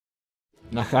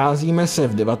Nacházíme se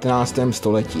v 19.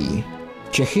 století.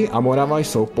 Čechy a Morava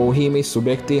jsou pouhými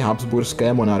subjekty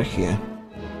habsburské monarchie.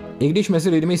 I když mezi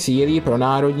lidmi sílí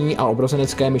pronárodní a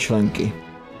obrozenecké myšlenky.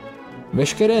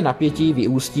 Veškeré napětí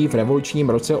vyústí v revolučním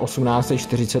roce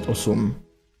 1848.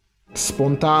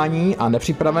 Spontánní a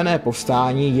nepřipravené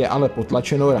povstání je ale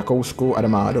potlačeno rakouskou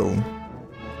armádou.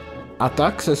 A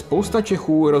tak se spousta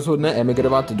Čechů rozhodne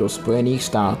emigrovat do Spojených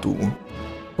států.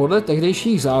 Podle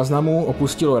tehdejších záznamů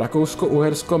opustilo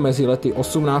Rakousko-Uhersko mezi lety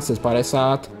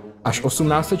 1850 až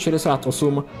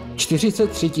 1868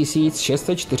 43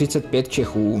 645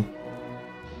 Čechů.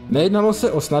 Nejednalo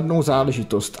se o snadnou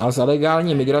záležitost a za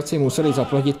legální migraci museli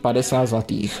zaplatit 50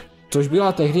 zlatých, což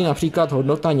byla tehdy například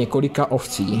hodnota několika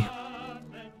ovcí.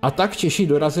 A tak Češi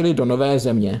dorazili do nové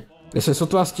země, kde se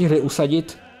sotva stihli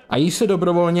usadit a již se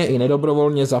dobrovolně i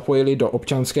nedobrovolně zapojili do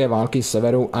občanské války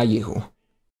Severu a Jihu.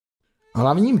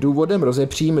 Hlavním důvodem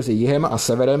rozepří mezi Jihem a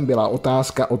Severem byla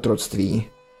otázka otroctví.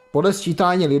 Podle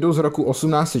sčítání lidu z roku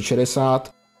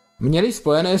 1860 měly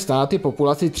Spojené státy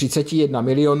populaci 31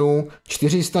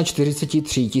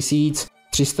 443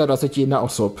 321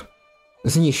 osob.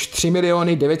 Z nichž 3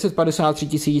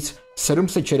 953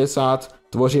 760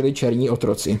 tvořili černí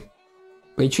otroci.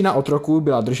 Většina otroků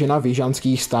byla držena v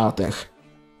jižanských státech,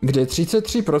 kde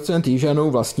 33%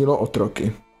 Jižanů vlastnilo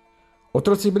otroky.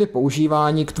 Otroci byli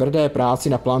používáni k tvrdé práci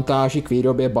na plantáži k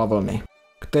výrobě bavlny,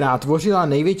 která tvořila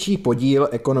největší podíl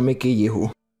ekonomiky Jihu.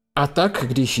 A tak,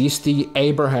 když jistý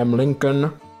Abraham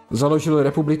Lincoln založil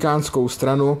republikánskou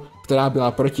stranu, která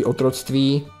byla proti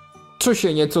otroctví, což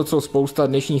je něco, co spousta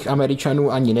dnešních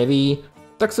Američanů ani neví,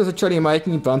 tak se začali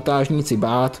majetní plantážníci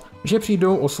bát, že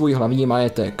přijdou o svůj hlavní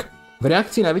majetek. V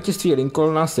reakci na vítězství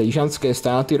Lincolna se jižanské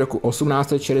státy roku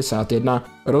 1861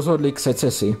 rozhodly k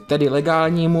secesi, tedy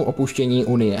legálnímu opuštění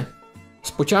Unie.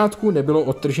 Zpočátku nebylo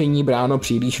odtržení bráno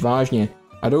příliš vážně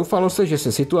a doufalo se, že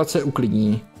se situace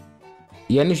uklidní.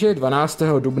 Jenže 12.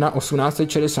 dubna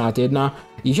 1861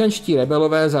 jižanští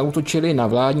rebelové zaútočili na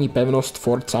vládní pevnost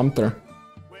Fort Sumter,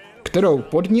 kterou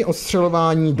po dni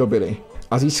odstřelování dobili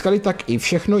a získali tak i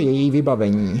všechno její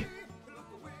vybavení.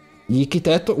 Díky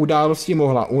této události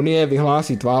mohla Unie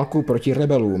vyhlásit válku proti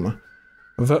rebelům.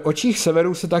 V očích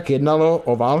Severu se tak jednalo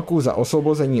o válku za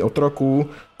osvobození otroků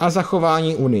a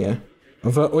zachování Unie.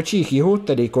 V očích Jihu,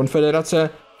 tedy Konfederace,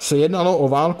 se jednalo o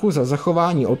válku za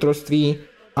zachování otroctví,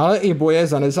 ale i boje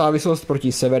za nezávislost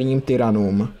proti severním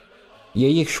tyranům.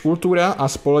 Jejich kultura a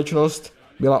společnost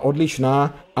byla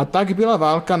odlišná a tak byla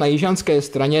válka na jižanské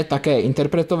straně také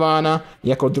interpretována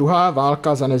jako druhá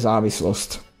válka za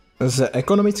nezávislost. Z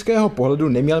ekonomického pohledu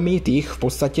neměl mít Jih v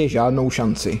podstatě žádnou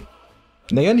šanci.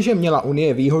 Nejenže měla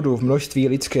Unie výhodu v množství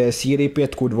lidské síly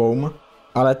 5:2,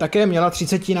 ale také měla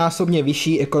 30násobně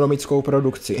vyšší ekonomickou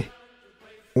produkci.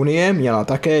 Unie měla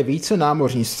také více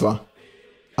námořnictva.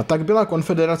 A tak byla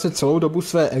Konfederace celou dobu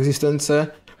své existence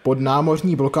pod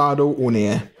námořní blokádou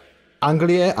Unie.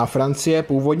 Anglie a Francie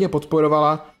původně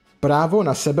podporovala právo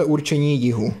na sebeurčení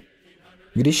Jihu.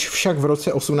 Když však v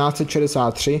roce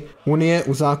 1863 Unie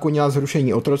uzákonila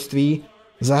zrušení otroctví,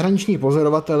 zahraniční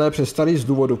pozorovatelé přestali z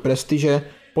důvodu prestiže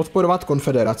podporovat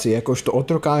Konfederaci jakožto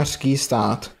otrokářský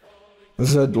stát.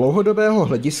 Z dlouhodobého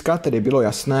hlediska tedy bylo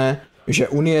jasné, že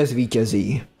Unie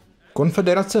zvítězí.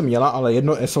 Konfederace měla ale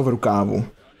jedno eso v rukávu.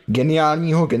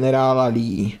 Geniálního generála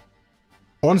Lee.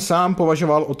 On sám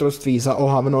považoval otroctví za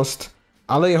ohavnost,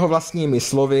 ale jeho vlastními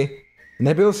slovy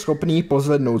nebyl schopný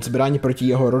pozvednout zbraň proti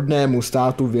jeho rodnému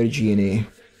státu Virginii.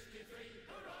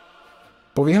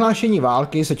 Po vyhlášení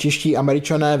války se čeští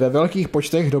Američané ve velkých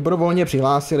počtech dobrovolně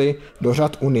přihlásili do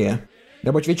řad Unie,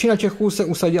 neboť většina Čechů se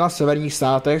usadila v severních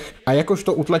státech a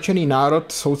jakožto utlačený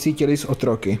národ soucítili s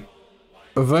otroky.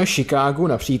 V Chicagu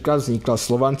například vznikla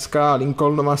slovanská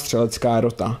Lincolnova střelecká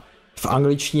rota, v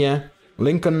angličtině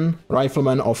Lincoln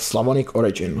Riflemen of Slavonic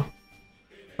Origin.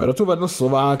 Rotu vedl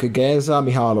Slovák Géza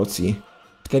Miháloci,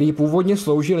 který původně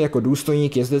sloužil jako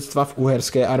důstojník jezdectva v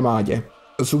uherské armádě.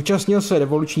 Zúčastnil se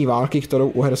revoluční války, kterou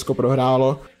Uhersko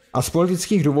prohrálo, a z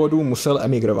politických důvodů musel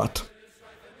emigrovat.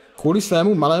 Kvůli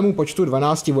svému malému počtu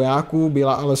 12 vojáků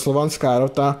byla ale slovanská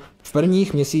rota v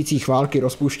prvních měsících války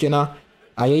rozpuštěna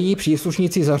a její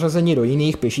příslušníci zařazeni do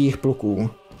jiných pěších pluků.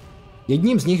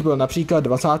 Jedním z nich byl například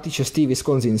 26.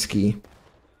 Wisconsinský,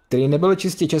 který nebyl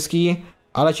čistě český,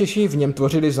 ale Češi v něm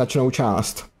tvořili značnou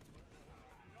část.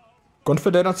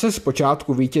 Konfederace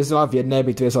zpočátku vítězila v jedné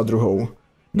bitvě za druhou.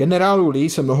 Generálu Lee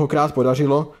se mnohokrát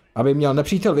podařilo, aby měl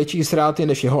nepřítel větší ztráty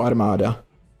než jeho armáda.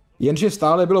 Jenže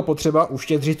stále bylo potřeba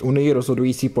uštědřit Unii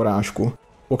rozhodující porážku,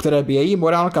 po které by její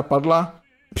morálka padla,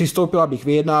 přistoupila by k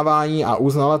vyjednávání a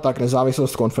uznala tak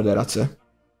nezávislost Konfederace.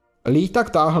 Lee tak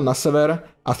táhl na sever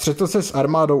a střetl se s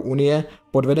armádou Unie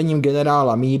pod vedením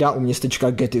generála Meada u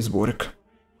městečka Gettysburg.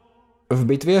 V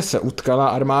bitvě se utkala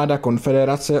armáda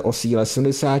Konfederace o síle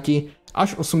 70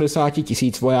 až 80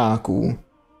 tisíc vojáků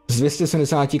z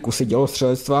 270 kusy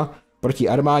dělostřelectva proti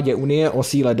armádě Unie o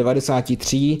síle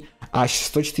 93 až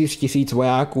 104 tisíc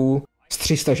vojáků z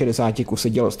 360 kusy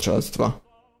dělostřelectva.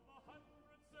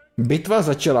 Bitva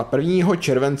začala 1.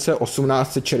 července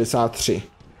 1863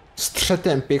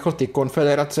 střetem pěchoty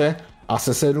Konfederace a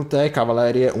sesednuté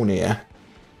kavalérie Unie,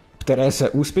 které se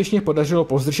úspěšně podařilo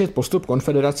pozdržet postup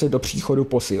Konfederace do příchodu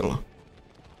posil.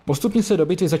 Postupně se do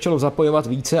bitvy začalo zapojovat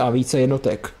více a více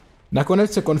jednotek.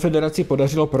 Nakonec se Konfederaci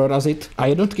podařilo prorazit a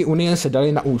jednotky Unie se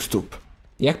daly na ústup,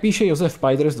 jak píše Joseph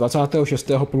Pider z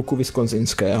 26. pluku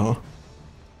Wisconsinského.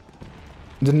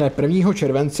 Dne 1.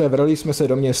 července vrali jsme se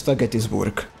do města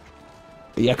Gettysburg.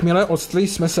 Jakmile odstli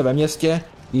jsme se ve městě,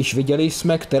 již viděli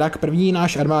jsme, kterak první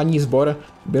náš armádní sbor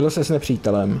byl se s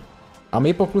nepřítelem a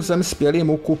my poklusem spěli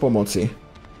mu ku pomoci.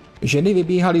 Ženy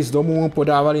vybíhaly z domů,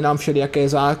 podávali nám všelijaké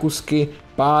zákusky,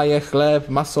 páje, chléb,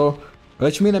 maso,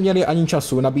 leč my neměli ani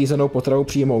času nabízenou potravu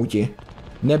přijmouti.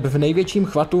 Neb v největším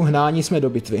chvatu hnání jsme do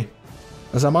bitvy.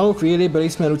 Za malou chvíli byli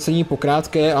jsme nuceni po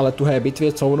krátké, ale tuhé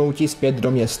bitvě couvnouti zpět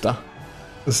do města.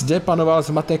 Zde panoval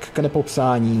zmatek k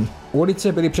nepopsání.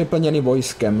 Ulice byly přeplněny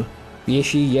vojskem.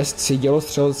 Pěší, jezdci,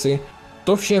 dělostřelci,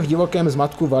 to vše v divokém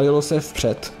zmatku valilo se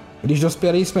vpřed. Když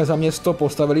dospěli jsme za město,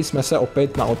 postavili jsme se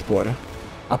opět na odpor.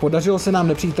 A podařilo se nám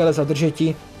nepřítele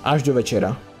zadržeti až do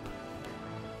večera.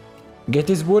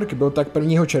 Gettysburg byl tak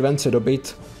 1. července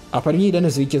dobyt a první den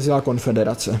zvítězila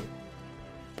Konfederace.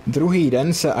 Druhý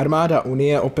den se armáda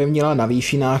Unie opevnila na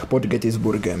výšinách pod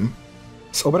Gettysburgem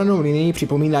s obranou linií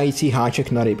připomínající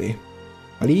háček na ryby.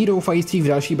 Lee, doufající v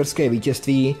další brzké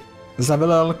vítězství,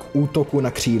 zavelel k útoku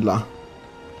na křídla.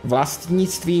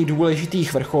 Vlastnictví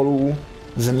důležitých vrcholů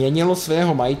změnilo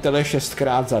svého majitele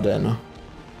 6krát za den.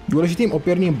 Důležitým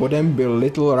opěrným bodem byl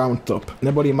Little Round Top,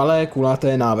 neboli malé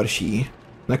kulaté návrší,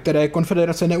 na které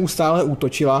Konfederace neustále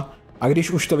útočila a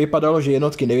když už to vypadalo, že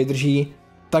jednotky nevydrží,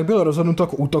 tak bylo rozhodnuto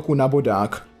k útoku na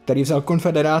bodák, který vzal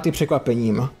konfederáty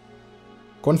překvapením.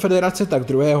 Konfederace tak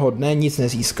druhého dne nic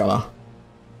nezískala.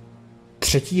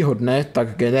 Třetího dne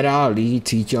tak generál Lee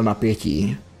cítil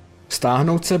napětí.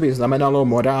 Stáhnout se by znamenalo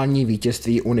morální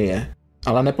vítězství Unie,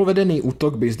 ale nepovedený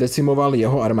útok by zdecimoval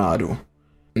jeho armádu.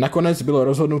 Nakonec bylo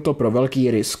rozhodnuto pro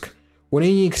velký risk.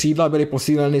 Unijní křídla byly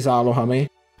posíleny zálohami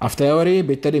a v teorii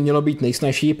by tedy mělo být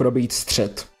nejsnažší probít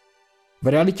střed. V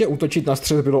realitě útočit na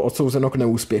střed bylo odsouzeno k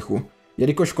neúspěchu,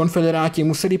 jelikož konfederáti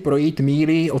museli projít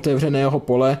míly otevřeného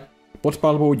pole pod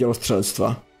palbou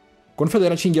dělostřelectva.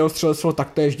 Konfederační dělostřelectvo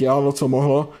taktéž dělalo, co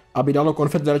mohlo, aby dalo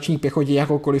konfederační pěchotě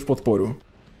jakoukoliv podporu.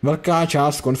 Velká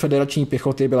část konfederační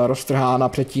pěchoty byla roztrhána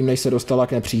předtím, než se dostala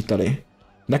k nepříteli.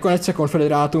 Nakonec se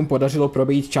konfederátům podařilo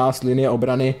probít část linie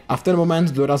obrany a v ten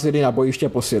moment dorazili na bojiště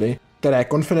posily, které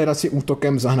Konfederaci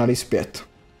útokem zahnali zpět.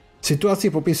 Situaci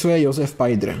popisuje Joseph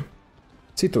Pider.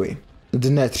 Cituji.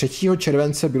 Dne 3.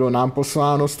 července bylo nám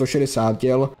posláno 160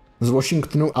 děl z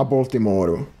Washingtonu a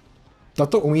Baltimoreu.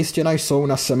 Tato umístěna jsou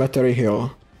na Cemetery Hill.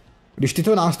 Když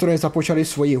tyto nástroje započaly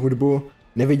svoji hudbu,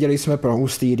 neviděli jsme pro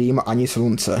hustý dým ani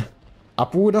slunce. A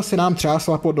půda se nám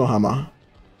třásla pod nohama.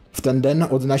 V ten den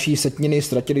od naší setniny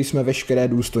ztratili jsme veškeré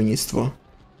důstojnictvo.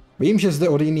 Vím, že zde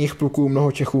od jiných pluků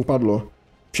mnoho Čechů padlo,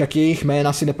 však jejich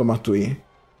jména si nepamatuji.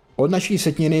 Od naší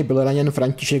setniny byl raněn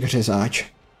František Řezáč.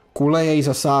 Kule jej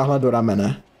zasáhla do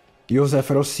ramene.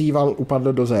 Josef Rozsíval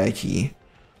upadl do zajetí.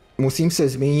 Musím se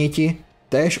zmíniti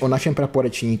též o našem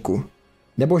praporečníku.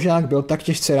 Nebožák byl tak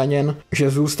těžce raněn, že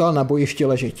zůstal na bojišti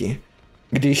ležeti.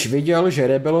 Když viděl, že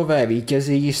rebelové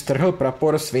vítězí, strhl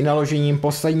prapor s vynaložením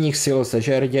posledních sil ze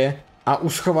žerdě a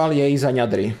uschoval jej za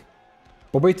ňadry.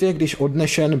 Po bitvě, když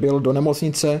odnešen byl do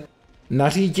nemocnice,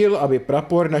 nařídil, aby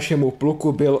prapor našemu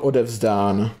pluku byl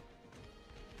odevzdán.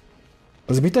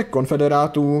 Zbytek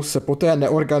konfederátů se poté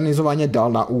neorganizovaně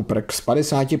dal na úprk s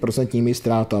 50%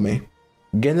 ztrátami.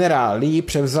 Generál Lee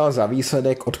převzal za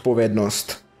výsledek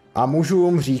odpovědnost a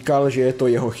mužům říkal, že je to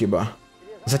jeho chyba.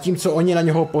 Zatímco oni na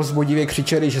něho povzbudivě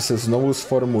křičeli, že se znovu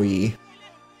sformují.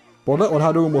 Podle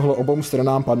odhadů mohlo obou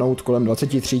stranám padnout kolem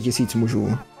 23 000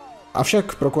 mužů.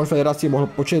 Avšak pro konfederaci mohl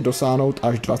počet dosáhnout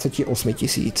až 28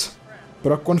 000.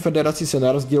 Pro konfederaci se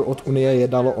na rozdíl od Unie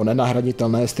jednalo o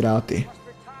nenahraditelné ztráty.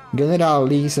 Generál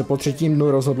Lee se po 3.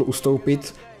 dnu rozhodl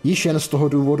ustoupit, již jen z toho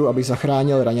důvodu, aby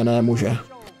zachránil raněné muže.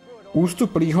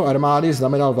 Ústup Leeho armády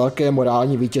znamenal velké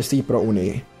morální vítězství pro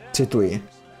Unii. Cituji.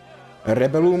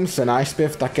 Rebelům se náš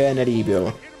zpěv také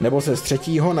nelíbil, nebo se z 3.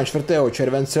 na 4.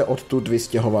 července odtud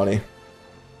vystěhovali.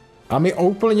 A my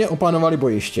úplně opanovali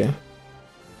bojiště.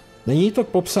 Není to k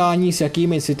popsání, s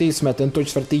jakými city jsme tento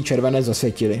 4. červenec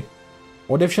zasvětili.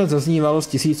 Odevšad zaznívalo z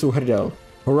tisíců hrdel.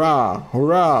 Hurá,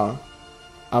 hurá!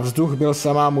 A vzduch byl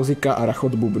samá muzika a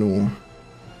rachot bubnů.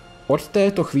 Od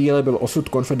této chvíle byl osud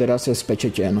konfederace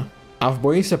spečetěn. A v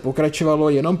boji se pokračovalo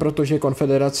jenom proto, že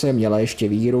konfederace měla ještě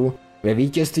víru ve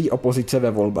vítězství opozice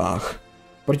ve volbách.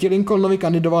 Proti Lincolnovi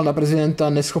kandidoval na prezidenta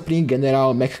neschopný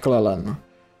generál McClellan.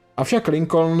 Avšak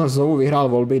Lincoln znovu vyhrál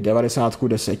volby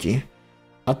 90-10.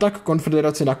 A tak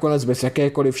konfederace nakonec bez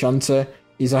jakékoliv šance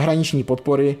i zahraniční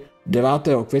podpory 9.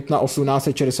 května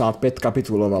 1865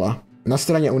 kapitulovala. Na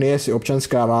straně Unie si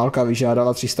občanská válka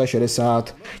vyžádala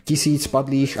 360 000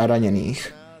 padlých a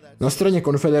raněných. Na straně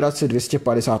konfederace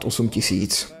 258 000.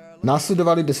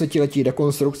 Následovaly desetiletí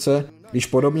rekonstrukce, když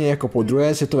podobně jako po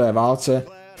druhé světové válce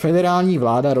federální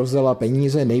vláda rozdala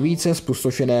peníze nejvíce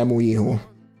zpustošenému Jihu.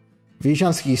 V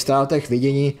jižanských státech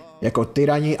viděni jako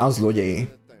tyrani a zloději.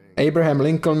 Abraham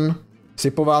Lincoln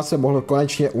si po válce mohl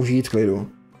konečně užít klidu.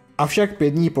 Avšak 5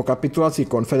 dní po kapitulaci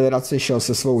konfederace šel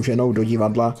se svou ženou do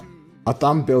divadla a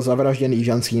tam byl zavražděn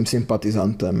jižanským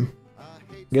sympatizantem.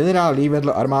 Generál Lee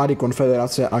vedl armády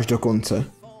konfederace až do konce.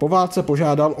 Po válce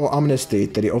požádal o amnestii,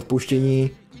 tedy odpuštění,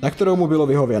 na kterou mu bylo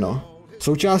vyhověno.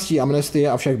 Součástí amnestie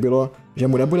avšak bylo, že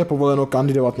mu nebude povoleno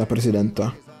kandidovat na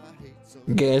prezidenta.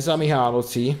 Géza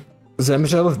Miháloci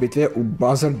zemřel v bitvě u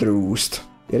Buzzard Roost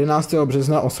 11.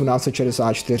 března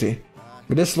 1864,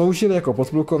 kde sloužil jako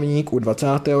podplukovník u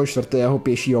 24.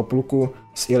 pěšího pluku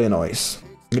z Illinois,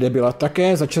 kde byla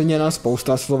také začleněna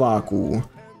spousta Slováků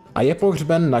a je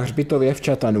pohřben na hřbitově v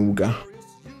Chattanooga.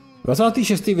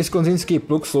 26. wisconsinský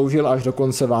pluk sloužil až do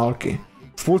konce války.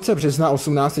 V půlce března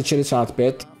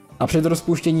 1865 a před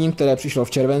rozpuštěním, které přišlo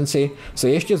v červenci, se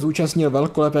ještě zúčastnil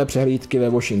velkolepé přehlídky ve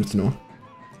Washingtonu.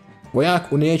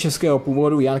 Voják Unie českého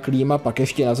původu Jan Klíma pak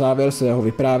ještě na závěr svého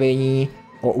vyprávění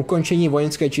o ukončení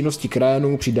vojenské činnosti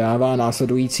krajanů přidává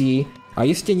následující a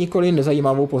jistě nikoli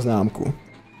nezajímavou poznámku.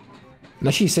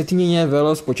 Naší setnině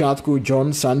velel zpočátku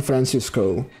John San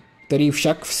Francisco, který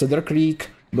však v Cedar Creek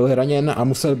byl raněn a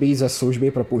musel být ze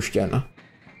služby propuštěn.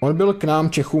 On byl k nám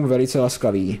Čechům velice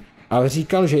laskavý a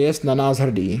říkal, že jest na nás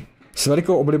hrdý. S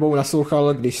velikou oblibou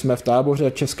naslouchal, když jsme v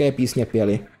táboře české písně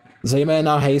pěli,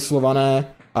 zejména Hej Slované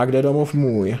a Kde domov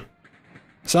můj.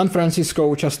 San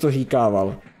Francisco často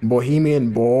říkával: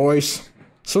 Bohemian boys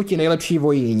jsou ti nejlepší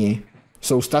vojíni,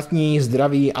 jsou statní,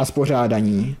 zdraví a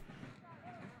spořádaní.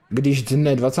 Když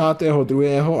dne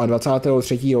 22. a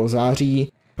 23.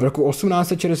 září roku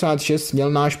 1866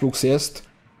 měl náš pluk sjezd,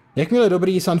 jakmile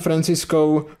dobrý San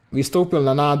Francisco vystoupil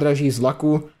na nádraží z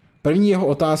vlaku, první jeho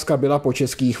otázka byla po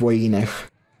českých vojínech.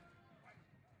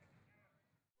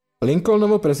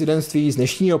 Lincolnovo prezidentství z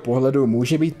dnešního pohledu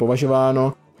může být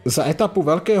považováno za etapu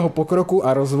velkého pokroku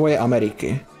a rozvoje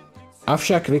Ameriky,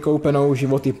 avšak vykoupenou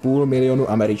životy 500 000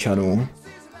 Američanů,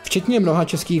 včetně mnoha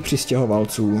českých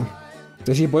přistěhovalců,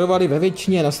 kteří bojovali ve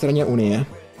většině na straně Unie.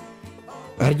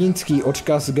 Hrdinský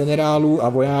odkaz generálů a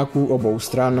vojáků obou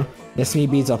stran nesmí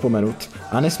být zapomenut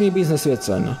a nesmí být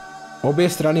znesvěcen. Obě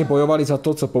strany bojovaly za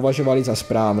to, co považovali za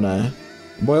správné.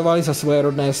 Bojovali za svoje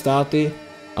rodné státy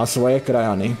a svoje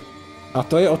krajany. A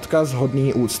to je odkaz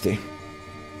hodný úcty.